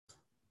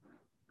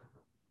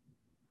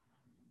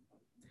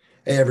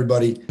Hey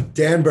everybody,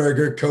 Dan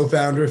Berger,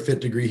 co-founder of Fit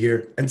Degree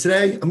here, and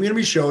today I'm going to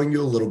be showing you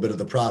a little bit of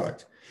the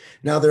product.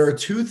 Now, there are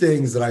two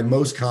things that I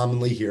most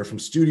commonly hear from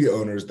studio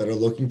owners that are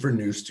looking for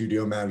new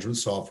studio management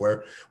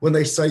software when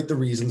they cite the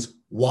reasons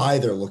why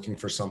they're looking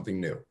for something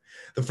new.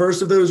 The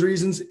first of those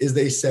reasons is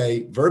they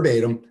say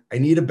verbatim, I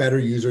need a better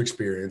user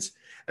experience.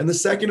 And the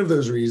second of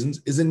those reasons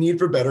is a need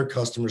for better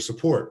customer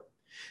support.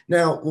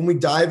 Now, when we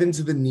dive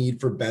into the need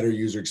for better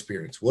user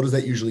experience, what does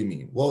that usually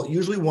mean? Well,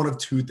 usually one of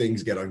two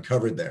things get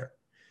uncovered there.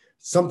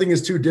 Something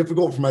is too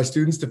difficult for my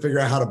students to figure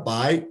out how to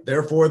buy,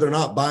 therefore they're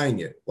not buying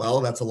it. Well,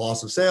 that's a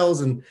loss of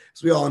sales, and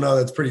as we all know,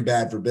 that's pretty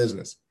bad for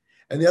business.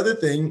 And the other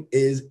thing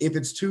is, if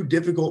it's too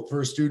difficult for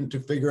a student to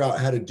figure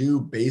out how to do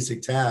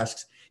basic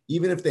tasks,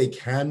 even if they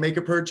can make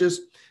a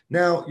purchase,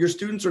 now your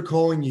students are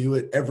calling you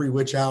at every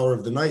which hour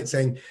of the night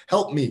saying,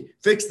 help me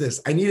fix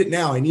this, I need it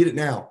now, I need it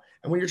now.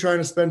 And when you're trying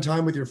to spend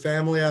time with your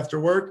family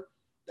after work,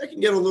 that can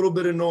get a little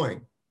bit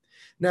annoying.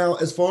 Now,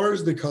 as far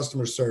as the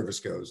customer service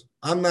goes,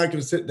 I'm not going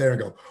to sit there and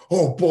go,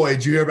 oh boy,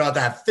 did you hear about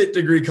that Fit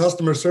Degree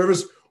customer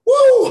service?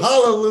 Woo,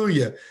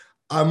 hallelujah.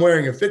 I'm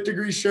wearing a Fit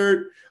Degree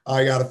shirt.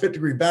 I got a Fit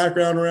Degree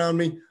background around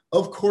me.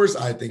 Of course,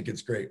 I think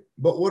it's great.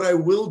 But what I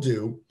will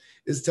do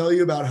is tell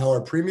you about how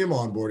our premium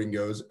onboarding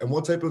goes and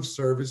what type of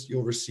service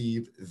you'll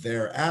receive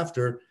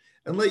thereafter,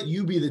 and let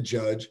you be the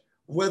judge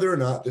whether or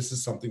not this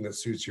is something that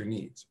suits your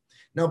needs.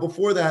 Now,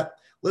 before that,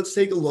 let's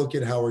take a look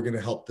at how we're going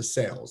to help the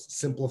sales,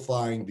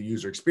 simplifying the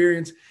user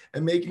experience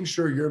and making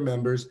sure your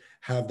members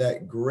have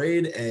that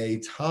grade A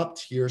top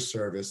tier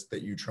service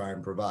that you try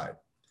and provide.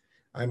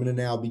 I'm going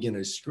to now begin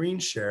a screen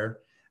share,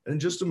 and in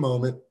just a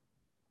moment,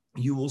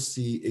 you will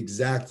see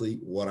exactly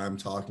what I'm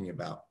talking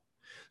about.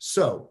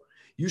 So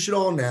you should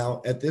all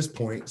now at this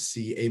point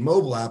see a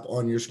mobile app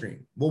on your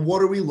screen. Well,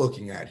 what are we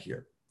looking at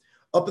here?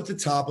 Up at the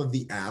top of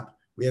the app,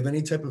 we have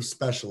any type of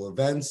special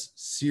events,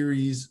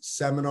 series,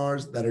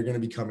 seminars that are going to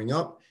be coming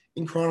up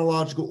in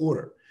chronological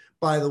order.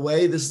 By the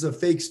way, this is a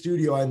fake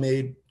studio I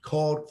made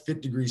called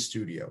Fit Degree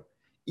Studio.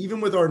 Even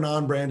with our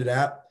non-branded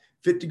app,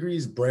 Fit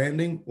Degree's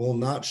branding will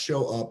not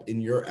show up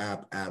in your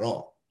app at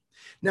all.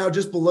 Now,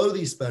 just below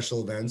these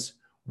special events,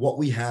 what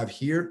we have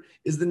here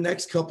is the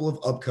next couple of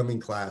upcoming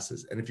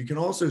classes. And if you can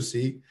also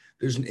see,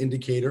 there's an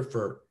indicator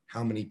for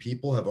how many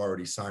people have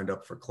already signed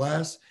up for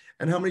class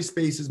and how many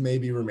spaces may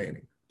be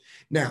remaining.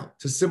 Now,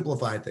 to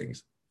simplify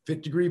things,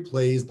 Fit Degree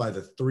plays by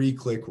the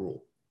 3-click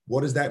rule.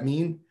 What does that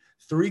mean?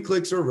 3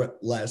 clicks or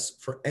less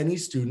for any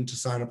student to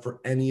sign up for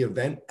any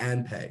event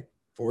and pay.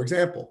 For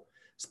example,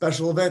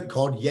 special event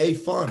called Yay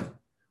Fun.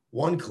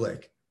 1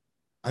 click,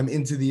 I'm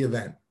into the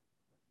event.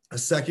 A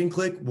second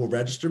click will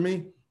register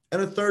me,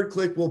 and a third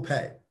click will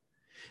pay.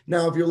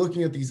 Now, if you're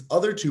looking at these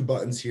other 2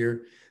 buttons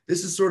here,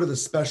 this is sort of the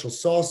special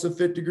sauce of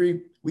Fit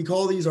Degree. We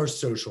call these our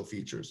social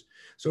features.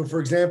 So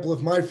for example,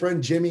 if my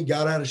friend Jimmy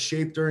got out of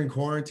shape during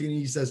quarantine,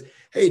 he says,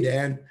 hey,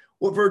 Dan,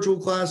 what virtual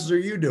classes are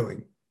you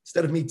doing?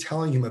 Instead of me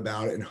telling him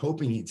about it and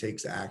hoping he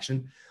takes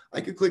action, I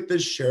could click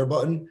this share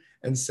button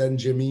and send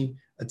Jimmy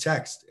a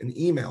text, an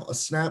email, a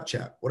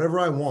Snapchat, whatever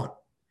I want.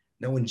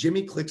 Now, when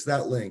Jimmy clicks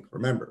that link,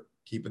 remember,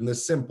 keeping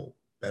this simple,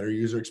 better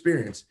user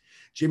experience,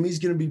 Jimmy's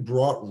going to be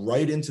brought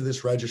right into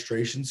this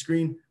registration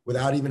screen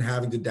without even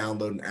having to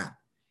download an app.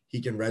 He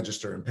can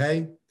register and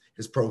pay.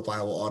 His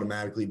profile will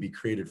automatically be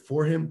created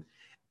for him.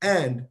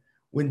 And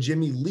when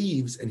Jimmy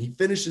leaves and he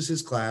finishes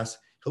his class,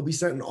 he'll be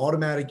sent an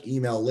automatic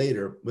email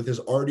later with his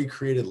already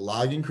created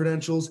login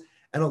credentials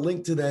and a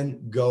link to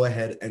then go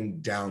ahead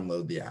and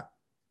download the app.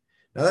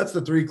 Now that's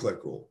the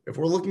 3-click rule. If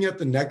we're looking at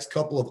the next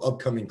couple of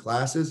upcoming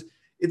classes,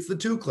 it's the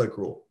 2-click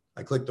rule.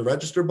 I click the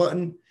register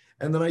button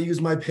and then I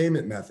use my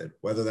payment method,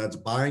 whether that's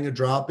buying a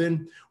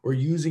drop-in or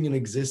using an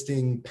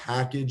existing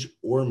package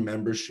or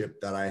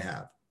membership that I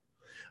have.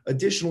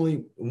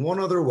 Additionally, one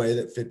other way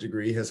that Fit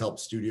Degree has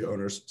helped studio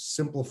owners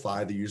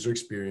simplify the user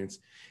experience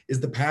is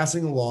the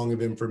passing along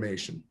of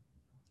information.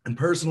 And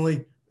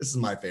personally, this is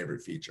my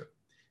favorite feature.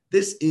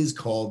 This is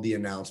called the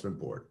announcement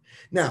board.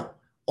 Now,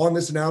 on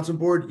this announcement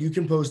board, you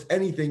can post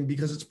anything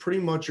because it's pretty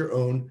much your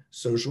own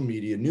social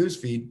media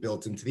newsfeed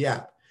built into the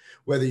app.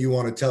 Whether you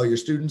want to tell your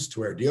students to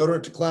wear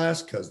deodorant to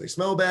class because they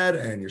smell bad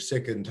and you're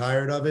sick and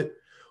tired of it,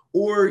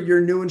 or your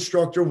new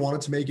instructor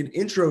wanted to make an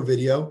intro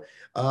video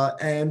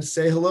and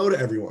say hello to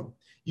everyone.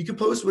 You can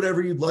post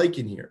whatever you'd like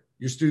in here.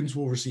 Your students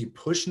will receive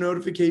push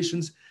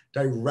notifications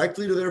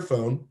directly to their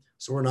phone,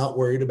 so we're not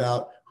worried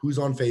about who's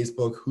on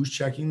Facebook, who's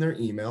checking their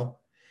email.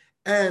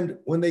 And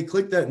when they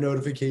click that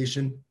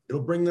notification,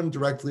 it'll bring them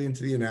directly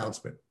into the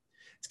announcement.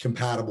 It's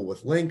compatible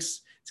with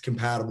links, it's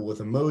compatible with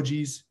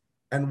emojis,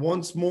 and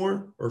once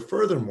more, or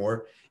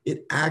furthermore,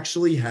 it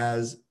actually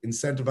has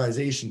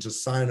incentivization to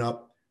sign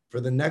up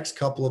for the next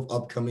couple of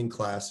upcoming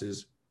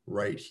classes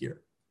right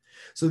here.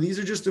 So these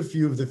are just a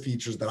few of the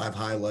features that I've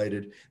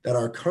highlighted that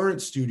our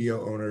current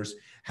studio owners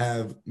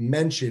have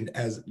mentioned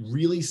as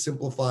really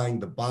simplifying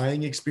the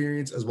buying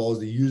experience as well as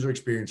the user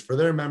experience for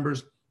their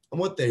members and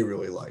what they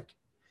really like.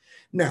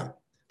 Now,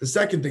 the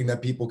second thing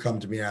that people come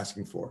to me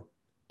asking for,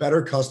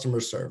 better customer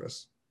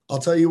service. I'll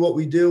tell you what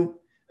we do,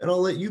 and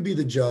I'll let you be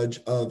the judge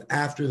of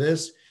after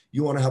this,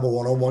 You want to have a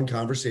one-on-one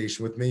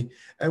conversation with me,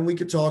 and we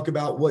could talk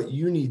about what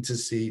you need to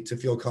see to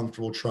feel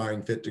comfortable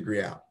trying Fit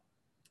Degree out.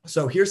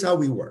 So here's how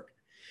we work.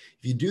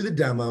 If you do the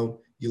demo,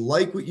 you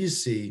like what you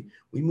see,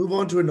 we move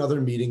on to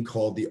another meeting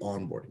called the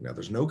onboarding. Now,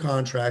 there's no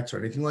contracts or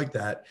anything like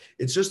that.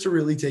 It's just to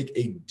really take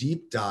a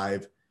deep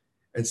dive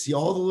and see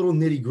all the little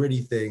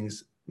nitty-gritty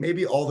things,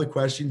 maybe all the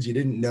questions you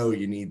didn't know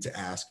you need to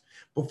ask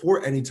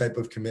before any type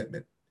of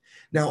commitment.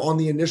 Now, on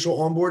the initial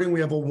onboarding, we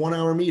have a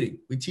 1-hour meeting.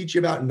 We teach you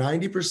about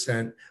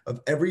 90%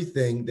 of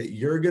everything that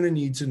you're going to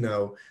need to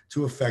know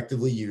to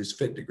effectively use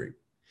Fit Degree.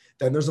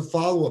 Then there's a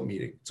follow-up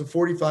meeting. It's a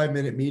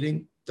 45-minute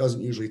meeting.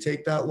 Doesn't usually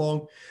take that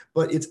long,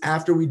 but it's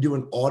after we do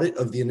an audit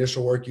of the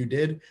initial work you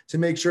did to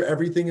make sure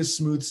everything is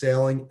smooth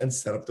sailing and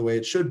set up the way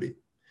it should be.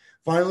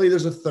 Finally,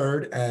 there's a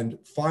third and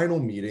final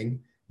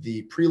meeting,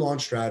 the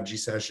pre-launch strategy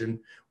session,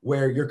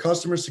 where your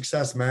customer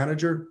success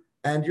manager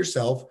and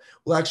yourself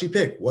will actually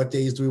pick what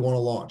days do we want to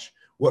launch?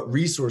 What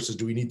resources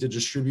do we need to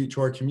distribute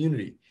to our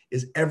community?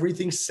 Is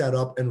everything set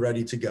up and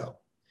ready to go?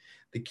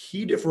 The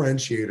key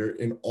differentiator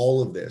in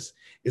all of this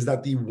is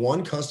that the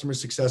one customer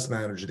success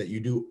manager that you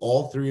do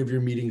all 3 of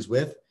your meetings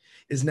with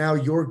is now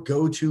your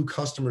go-to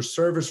customer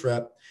service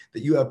rep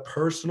that you have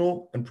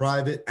personal and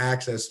private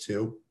access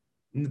to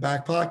in the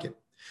back pocket.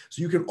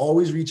 So you can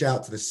always reach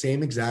out to the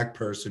same exact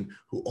person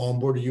who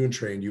onboarded you and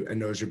trained you and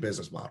knows your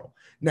business model.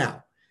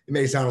 Now, it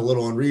may sound a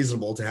little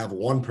unreasonable to have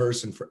one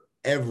person for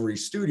every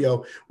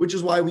studio, which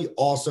is why we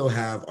also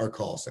have our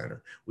call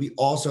center. We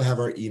also have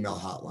our email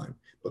hotline.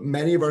 But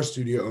many of our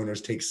studio owners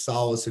take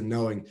solace in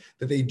knowing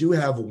that they do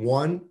have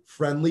one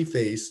friendly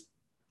face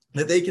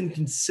that they can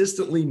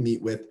consistently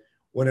meet with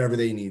whenever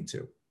they need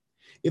to.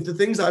 If the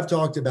things I've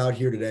talked about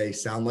here today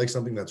sound like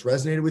something that's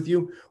resonated with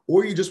you,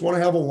 or you just want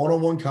to have a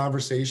one-on-one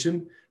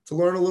conversation to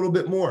learn a little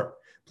bit more,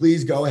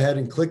 please go ahead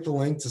and click the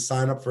link to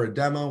sign up for a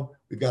demo.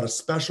 We've got a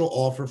special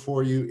offer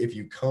for you if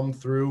you come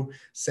through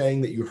saying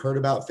that you heard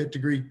about Fit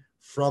Degree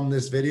from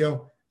this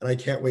video, and I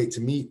can't wait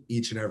to meet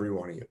each and every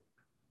one of you.